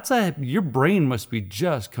 Your brain must be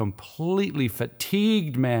just completely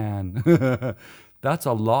fatigued, man. That's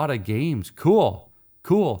a lot of games. Cool.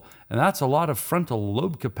 And that's a lot of frontal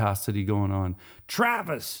lobe capacity going on.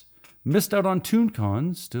 Travis, missed out on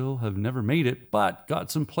ToonCon, still have never made it, but got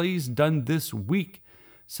some plays done this week.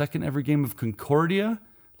 Second ever game of Concordia.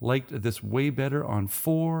 Liked this way better on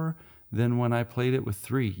 4 than when I played it with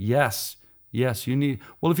 3. Yes, you need...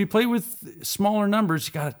 Well, if you play with smaller numbers,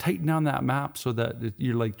 you got to tighten down that map so that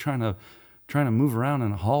you're like trying to move around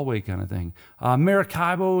in a hallway kind of thing.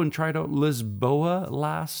 Maracaibo, and tried out Lisboa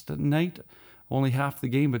last night. Only half the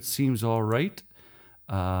game, but seems all right.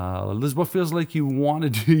 Lisboa feels like you want to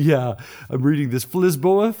do... Yeah, I'm reading this.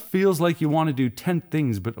 Lisboa feels like you want to do 10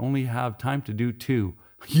 things, but only have time to do 2.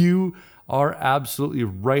 You are absolutely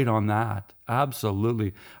right on that.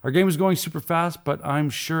 Absolutely. Our game is going super fast, but I'm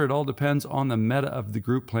sure it all depends on the meta of the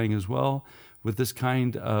group playing as well. With this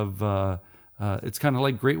kind of... it's kind of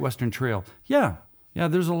like Great Western Trail. Yeah,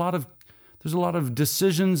 there's a lot of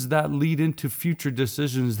decisions that lead into future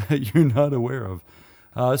decisions that you're not aware of.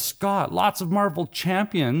 Scott, lots of Marvel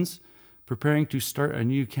Champions, preparing to start a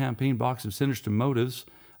new campaign box of Sinister Motives.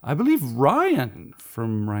 I believe Ryan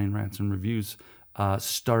from Ryan Rants and Reviews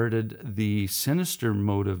started the Sinister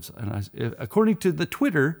Motives, and according to the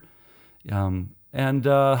Twitter,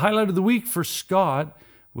 highlight of the week for Scott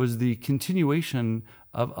was the continuation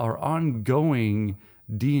of our ongoing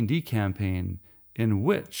D&D campaign, in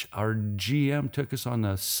which our GM took us on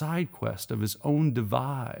a side quest of his own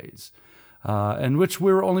devise, and which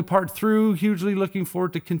we're only part through. Hugely looking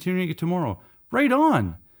forward to continuing it tomorrow. Right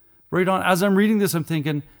on. As I'm reading this, I'm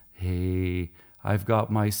thinking, hey, I've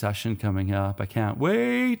got my session coming up. I can't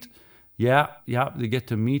wait. Yeah, to get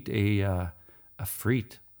to meet a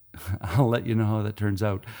freet. I'll let you know how that turns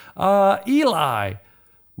out. Eli,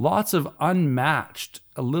 lots of Unmatched,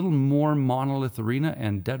 a little more Monolith Arena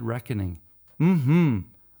and Dead Reckoning.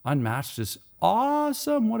 Unmatched is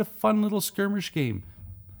awesome. What a fun little skirmish game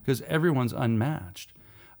because everyone's unmatched.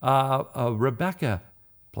 Rebecca,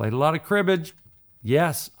 played a lot of cribbage.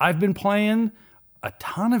 Yes, I've been playing a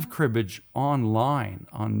ton of cribbage online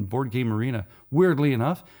on Board Game Arena, weirdly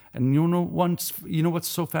enough. And you know what's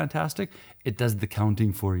so fantastic? It does the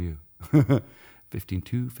counting for you. 15-2,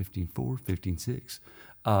 15-4,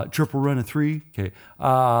 15-6. Triple run of 3. Okay.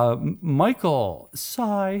 Michael,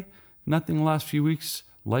 sigh. Nothing the last few weeks.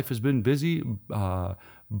 Life has been busy.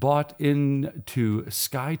 Bought into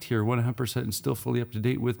Sky Tier 100% and still fully up to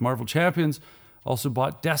date with Marvel Champions. Also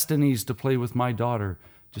bought Destinies to play with my daughter.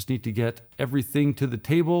 Just need to get everything to the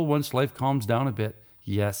table once life calms down a bit.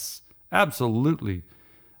 Yes, absolutely.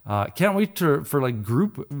 Can't wait for like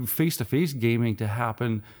group face-to-face gaming to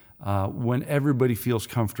happen when everybody feels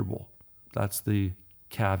comfortable. That's the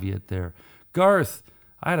caveat there. Garth,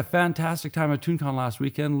 I had a fantastic time at ToonCon last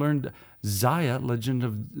weekend. Learned Zaya, Legend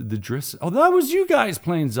of the Driss. Oh, that was you guys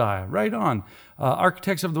playing Zaya. Right on.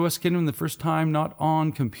 Architects of the West Kingdom, the first time not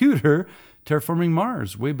on computer. Terraforming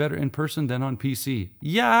Mars, way better in person than on PC.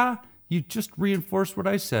 Yeah, you just reinforced what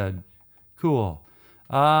I said. Cool.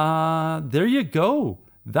 There you go.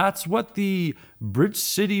 That's what the Bridge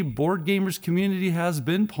City Board Gamers community has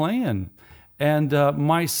been playing. And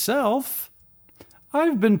myself,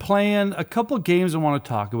 I've been playing a couple of games I want to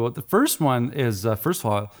talk about. The first one is, first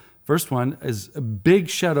one is a big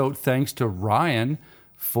shout out thanks to Ryan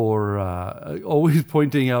for always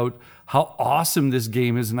pointing out how awesome this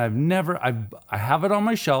game is. And I have it on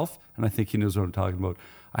my shelf, and I think he knows what I'm talking about.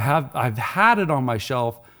 I've had it on my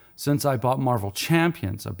shelf since I bought Marvel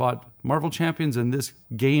Champions. I bought Marvel Champions and this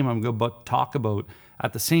game I'm going to talk about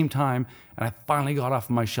at the same time, and I finally got off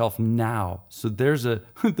my shelf now. So there's a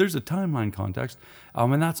timeline context,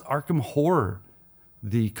 and that's Arkham Horror,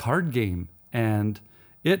 the card game. And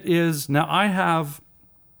it is, now I have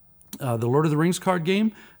the Lord of the Rings card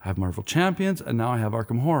game, I have Marvel Champions, and now I have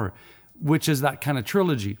Arkham Horror, which is that kind of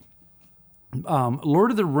trilogy.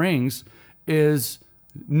 Lord of the Rings is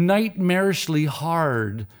nightmarishly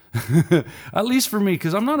hard, at least for me,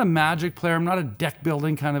 because I'm not a Magic player. I'm not a deck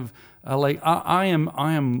building kind of I am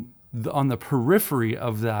on the periphery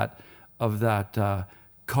of that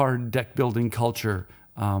card deck building culture.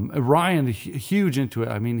 Ryan, huge into it.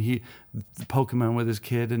 I mean, he Pokemon with his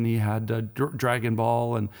kid, and he had Dragon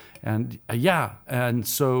Ball, and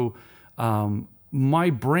so my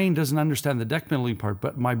brain doesn't understand the deck building part,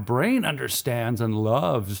 but my brain understands and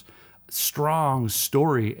loves strong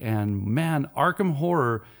story. And man, Arkham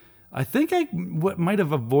Horror, I think I might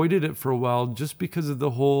have avoided it for a while just because of the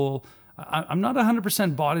whole. I'm not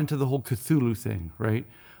 100% bought into the whole Cthulhu thing, right?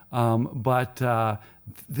 But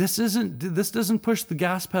this doesn't push the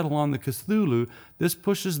gas pedal on the Cthulhu. This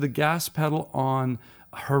pushes the gas pedal on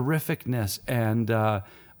horrificness, and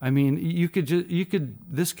I mean,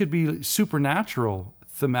 this could be supernatural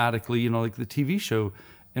thematically, like the TV show,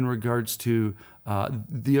 in regards to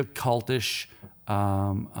the occultish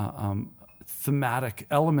thematic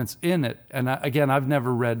elements in it. And again, I've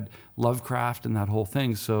never read Lovecraft and that whole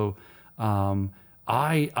thing, so I'm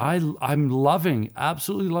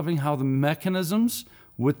absolutely loving how the mechanisms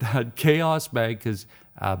with that chaos bag, because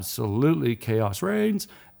absolutely chaos reigns,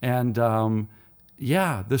 and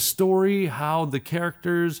the story, how the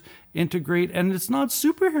characters integrate, and it's not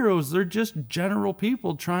superheroes, they're just general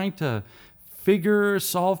people trying to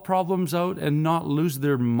solve problems out and not lose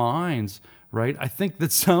their minds, right? I think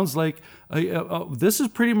that sounds like this is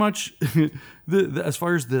pretty much as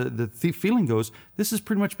far as the feeling goes, this is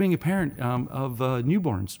pretty much being a parent of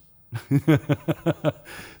newborns.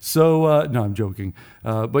 So no, I'm joking,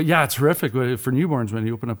 but yeah, it's terrific for newborns when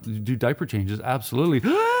you open up, do diaper changes. Absolutely.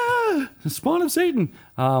 The spawn of Satan.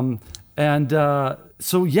 So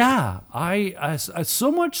yeah, I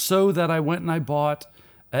so much so that I went and I bought,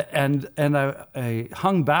 and I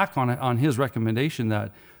hung back on it, on his recommendation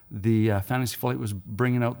that the Fantasy Flight was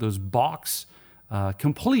bringing out those box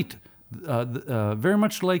complete, very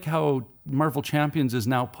much like how Marvel Champions is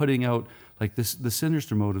now putting out like the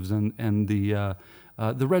Sinister Motives and the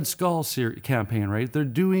Red Skull campaign, right? They're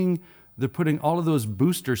putting all of those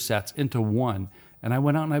booster sets into one. And I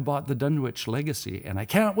went out and I bought the Dunwich Legacy, and I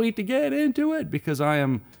can't wait to get into it because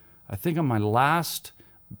I think on my last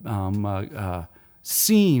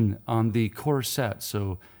scene on the core set.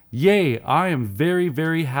 So yay, I am very,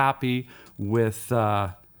 very happy with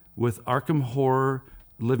Arkham Horror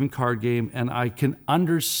living card game, and I can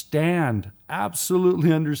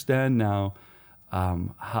absolutely understand now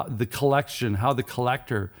how the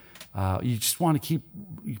collector, you just want to keep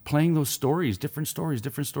playing those stories, different stories.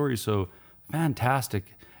 So fantastic.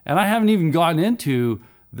 And I haven't even gotten into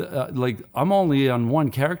I'm only on one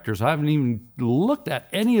character, so I haven't even looked at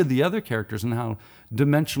any of the other characters and how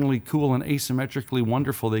dimensionally cool and asymmetrically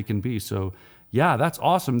wonderful they can be. So yeah, that's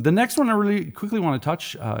awesome. The next one I really quickly want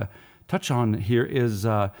to touch on here is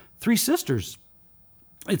Three Sisters.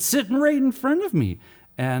 It's sitting right in front of me.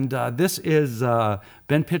 And this is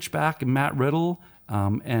Ben Pitchback and Matt Riddle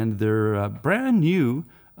and their brand new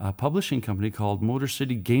publishing company called Motor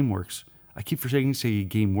City Gameworks. I keep forgetting to say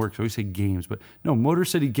GameWorks. I always say games, but no, Motor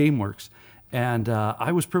City Gameworks. And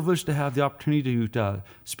I was privileged to have the opportunity to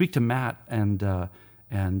speak to Matt and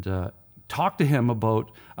talk to him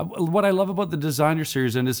about what I love about the Designer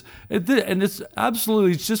Series, and it's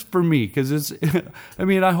absolutely, it's just for me, because it's I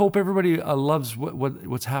mean, I hope everybody loves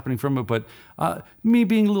what's happening from it, but me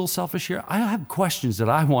being a little selfish here, I have questions that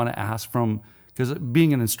I want to ask because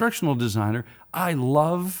being an instructional designer, I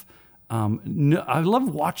love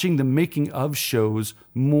watching the making of shows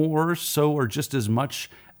more so or just as much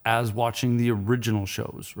as watching the original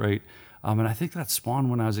shows, right? And I think that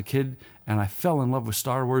spawned when I was a kid, and I fell in love with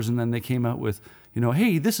Star Wars, and then they came out with,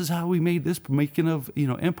 hey, this is how we made this making of,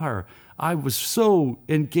 Empire. I was so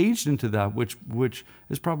engaged into that, which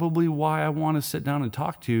is probably why I want to sit down and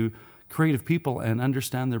talk to creative people and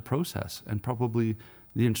understand their process. And probably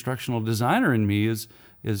the instructional designer in me is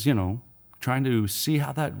trying to see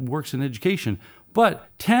how that works in education. But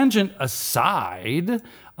tangent aside,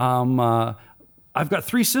 I've got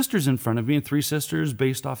Three Sisters in front of me, and Three Sisters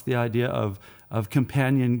based off the idea of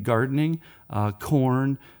companion gardening,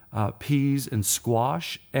 corn, peas, and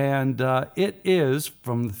squash. And it is,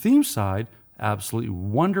 from the theme side, absolutely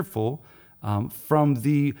wonderful. From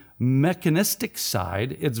the mechanistic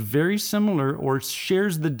side, it's very similar, or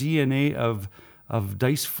shares the DNA of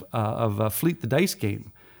Fleet the Dice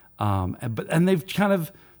game. And they've kind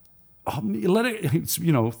of let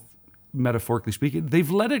it, metaphorically speaking,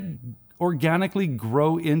 they've let it organically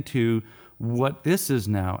grow into what this is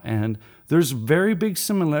now. And there's very big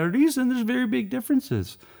similarities and there's very big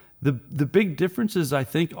differences. The big differences, I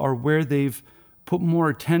think, are where they've put more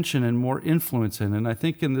attention and more influence in. And I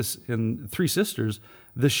think in Three Sisters,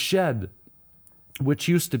 the shed, which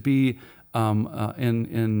used to be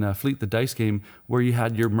in Fleet the Dice game, where you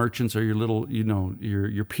had your merchants or your little,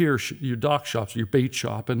 your pier, your dock shops, your bait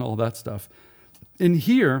shop, and all that stuff. In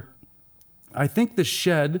here, I think the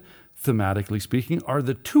shed, thematically speaking, are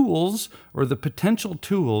the tools or the potential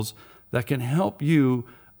tools that can help you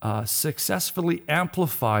successfully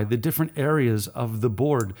amplify the different areas of the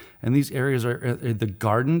board. And these areas are the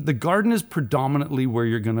garden. The garden is predominantly where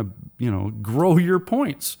you're going to, grow your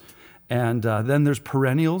points. And then there's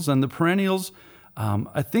perennials, and the perennials,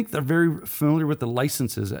 I think they're very familiar with the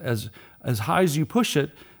licenses. As high as you push it,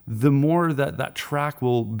 the more that track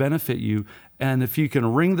will benefit you. And if you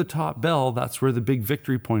can ring the top bell, that's where the big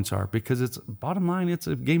victory points are, because it's bottom line, it's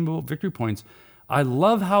a game about victory points. I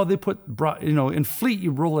love how they in Fleet,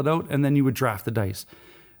 you roll it out and then you would draft the dice.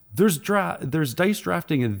 There's dice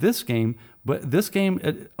drafting in this game, but this game,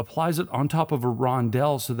 it applies it on top of a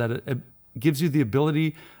rondel so that it gives you the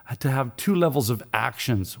ability to have 2 levels of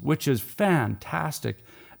actions, which is fantastic.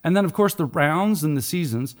 And then, of course, the rounds and the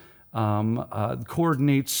seasons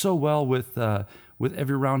coordinate so well with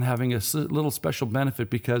every round having a little special benefit,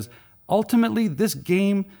 because ultimately this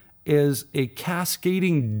game is a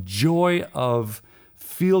cascading joy of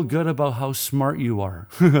feel good about how smart you are.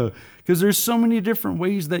 Because there's so many different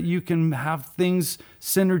ways that you can have things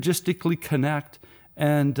synergistically connect.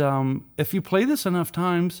 And if you play this enough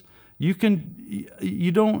times, you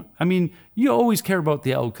always care about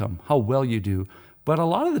the outcome, how well you do. But a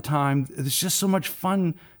lot of the time, it's just so much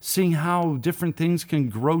fun seeing how different things can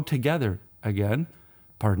grow together. Again,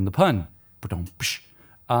 pardon the pun.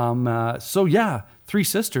 So yeah, Three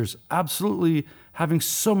Sisters, absolutely having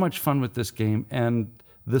so much fun with this game. And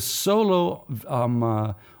the solo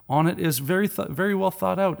on it is very well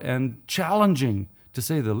thought out and challenging, to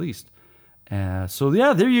say the least. So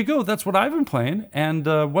yeah, there you go. That's what I've been playing. And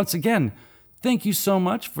once again, thank you so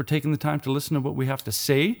much for taking the time to listen to what we have to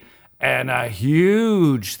say. And a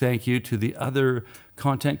huge thank you to the other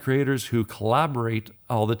content creators who collaborate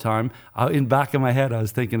all the time. In back of my head, I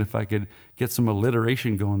was thinking if I could get some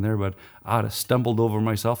alliteration going there, but I'd have stumbled over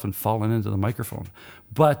myself and fallen into the microphone.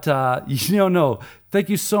 But no, thank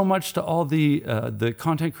you so much to all the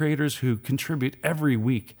content creators who contribute every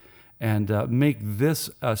week and make this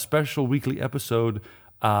special weekly episode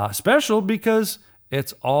special, because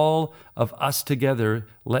It's all of us together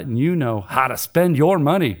letting you know how to spend your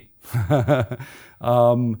money.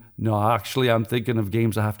 No, actually, I'm thinking of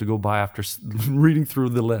games I have to go buy after reading through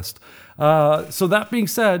the list. So that being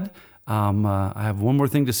said, I have one more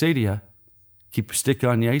thing to say to you. Keep your stick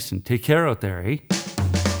on the ice and take care out there, eh?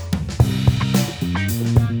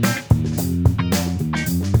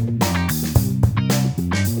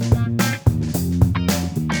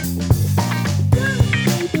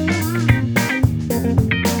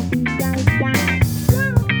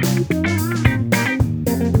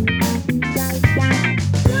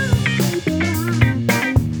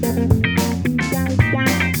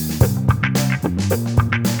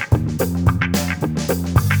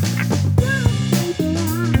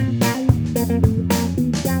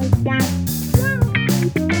 Yeah.